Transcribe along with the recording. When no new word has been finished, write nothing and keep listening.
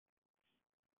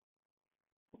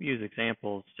use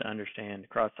examples to understand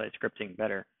cross-site scripting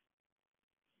better.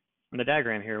 In the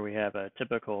diagram here, we have a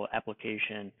typical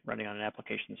application running on an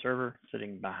application server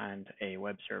sitting behind a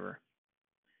web server.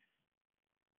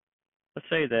 Let's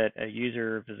say that a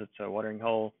user visits a watering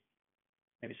hole,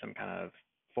 maybe some kind of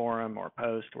forum or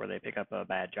post where they pick up a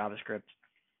bad JavaScript.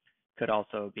 Could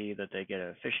also be that they get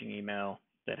a phishing email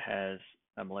that has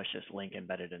a malicious link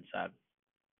embedded inside.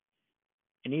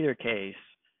 In either case,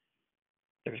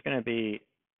 there's going to be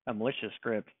a malicious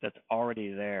script that's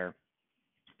already there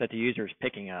that the user is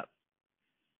picking up.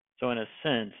 So in a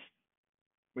sense,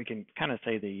 we can kind of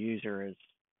say the user is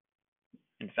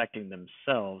infecting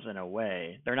themselves in a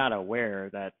way. They're not aware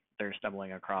that they're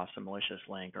stumbling across a malicious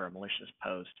link or a malicious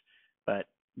post, but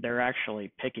they're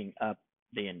actually picking up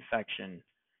the infection,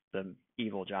 the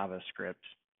evil JavaScript,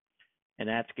 and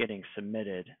that's getting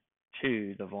submitted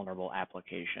to the vulnerable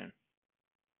application.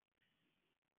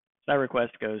 So that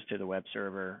request goes to the web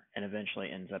server and eventually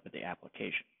ends up at the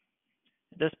application.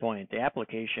 At this point, the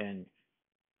application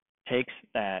takes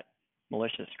that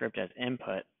malicious script as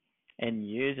input and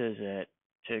uses it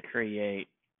to create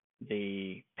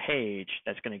the page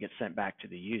that's going to get sent back to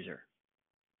the user.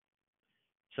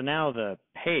 So now the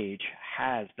page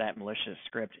has that malicious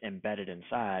script embedded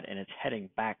inside, and it's heading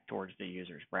back towards the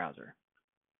user's browser.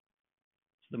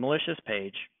 So the malicious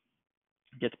page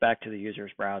gets back to the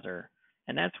user's browser,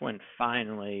 and that's when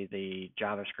finally the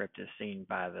JavaScript is seen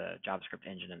by the JavaScript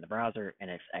engine in the browser and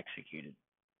it's executed.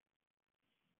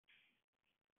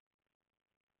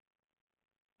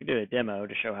 We do a demo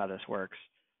to show how this works.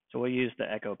 So we'll use the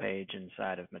echo page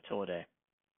inside of Matilda.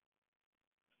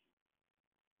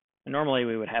 And normally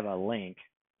we would have a link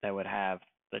that would have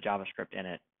the JavaScript in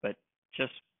it, but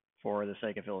just for the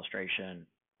sake of illustration,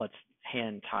 let's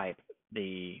hand type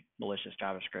the malicious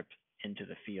JavaScript into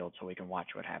the field so we can watch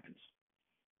what happens.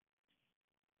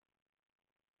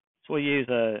 So we'll use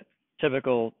a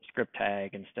typical script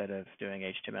tag instead of doing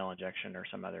HTML injection or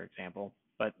some other example,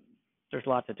 but there's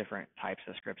lots of different types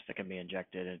of scripts that can be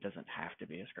injected, and it doesn't have to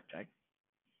be a script tag.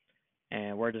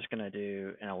 And we're just going to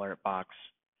do an alert box.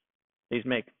 These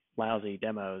make lousy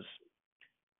demos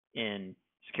in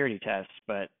security tests,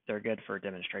 but they're good for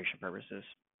demonstration purposes.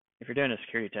 If you're doing a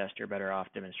security test, you're better off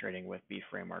demonstrating with B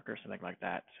framework or something like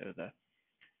that so the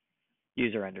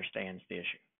user understands the issue.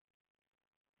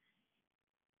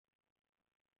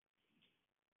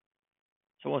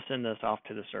 So we'll send this off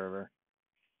to the server.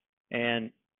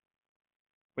 And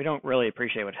we don't really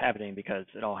appreciate what's happening because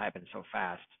it all happened so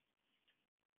fast.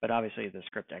 But obviously the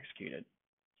script executed.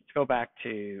 Let's go back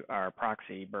to our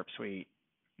proxy burp suite,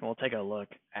 and we'll take a look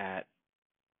at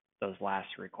those last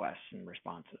requests and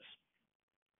responses.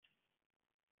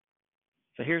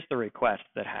 So here's the request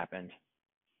that happened.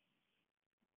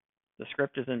 The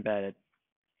script is embedded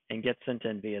and gets sent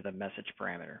in via the message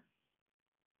parameter.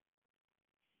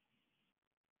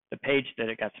 The page that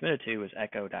it got submitted to was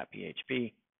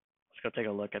echo.php. Let's go take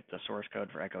a look at the source code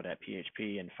for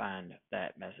echo.php and find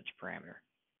that message parameter.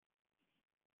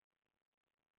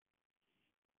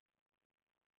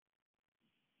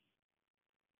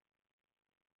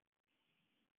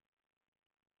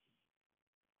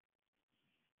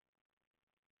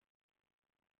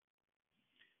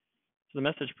 So the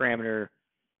message parameter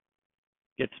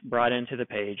gets brought into the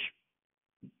page,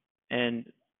 and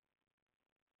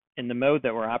in the mode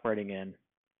that we're operating in,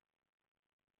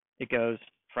 it goes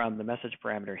from the message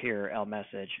parameter here,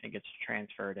 lmessage, and gets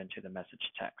transferred into the message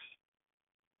text.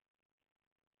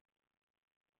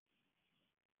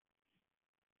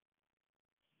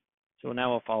 So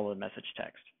now we'll follow the message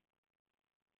text.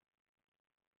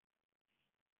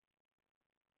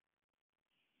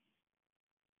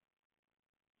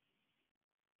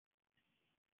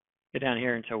 Get down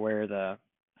here into where the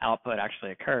output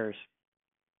actually occurs,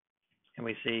 and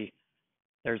we see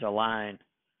there's a line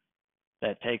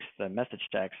that takes the message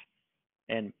text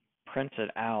and prints it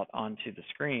out onto the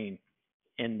screen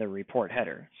in the report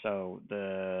header. So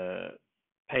the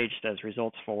page says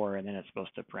results for, and then it's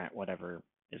supposed to print whatever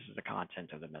is the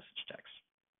content of the message text.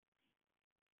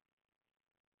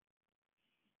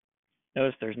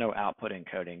 Notice there's no output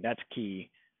encoding. That's key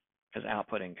because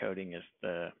output encoding is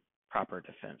the proper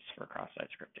defense for cross-site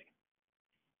scripting.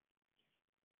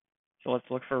 So let's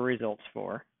look for results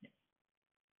for.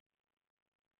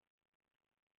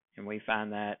 And we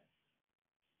find that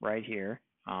right here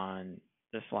on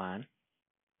this line.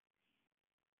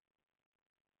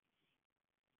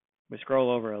 We scroll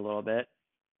over a little bit.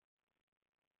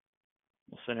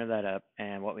 We'll center that up.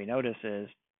 And what we notice is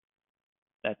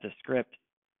that the script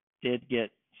did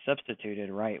get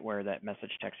substituted right where that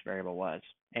message text variable was.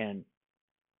 And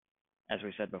as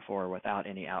we said before, without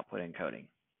any output encoding.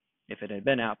 If it had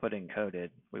been output encoded,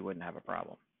 we wouldn't have a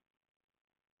problem.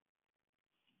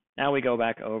 Now we go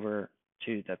back over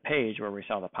to the page where we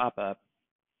saw the pop-up,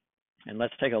 and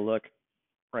let's take a look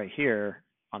right here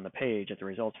on the page at the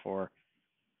results for.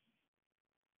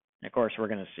 And of course, we're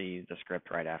going to see the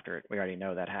script right after it. We already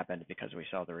know that happened because we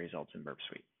saw the results in Burp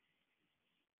Suite.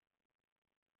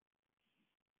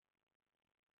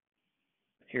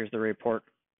 Here's the report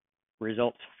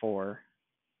results for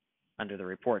under the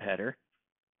report header,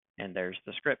 and there's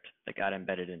the script that got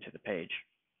embedded into the page.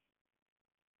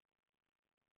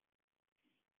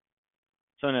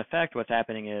 So in effect, what's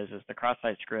happening is the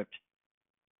cross-site script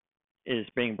is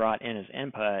being brought in as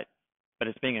input, but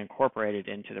it's being incorporated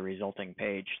into the resulting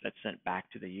page that's sent back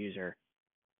to the user.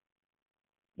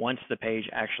 Once the page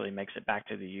actually makes it back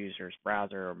to the user's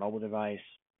browser or mobile device,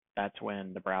 that's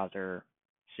when the browser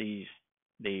sees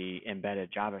the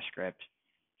embedded JavaScript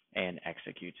and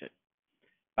executes it.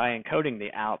 By encoding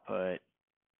the output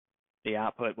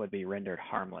would be rendered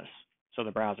harmless. So the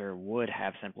browser would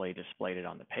have simply displayed it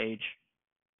on the page.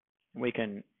 We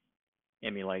can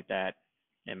emulate that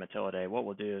in Matilda. What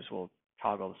we'll do is we'll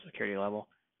toggle the security level,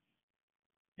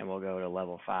 and we'll go to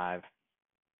level 5.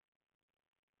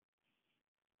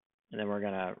 And then we're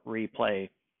going to replay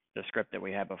the script that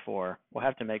we had before. We'll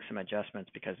have to make some adjustments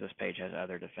because this page has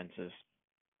other defenses.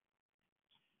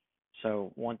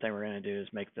 So one thing we're going to do is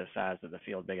make the size of the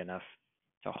field big enough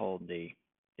to hold the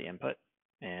input,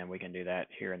 and we can do that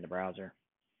here in the browser.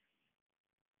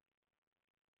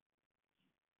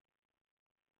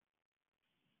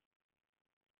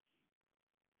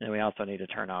 And we also need to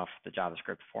turn off the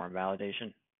JavaScript form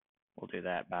validation. We'll do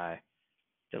that by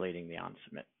deleting the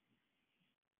onSubmit.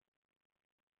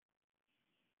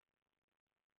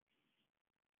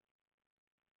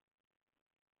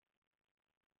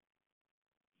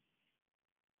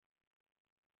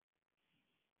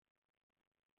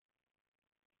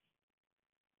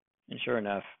 And sure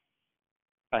enough,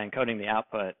 by encoding the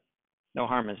output, no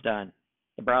harm is done.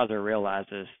 The browser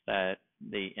realizes that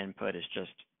the input is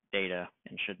just data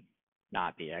and should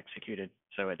not be executed,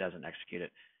 so it doesn't execute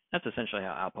it. That's essentially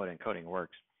how output encoding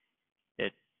works.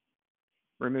 It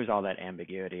removes all that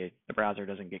ambiguity. The browser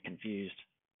doesn't get confused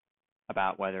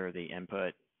about whether the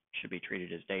input should be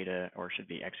treated as data or should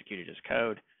be executed as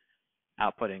code.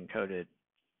 Output encoded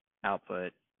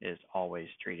output is always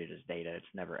treated as data. It's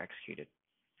never executed,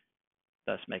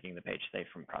 thus making the page safe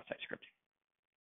from cross-site scripting.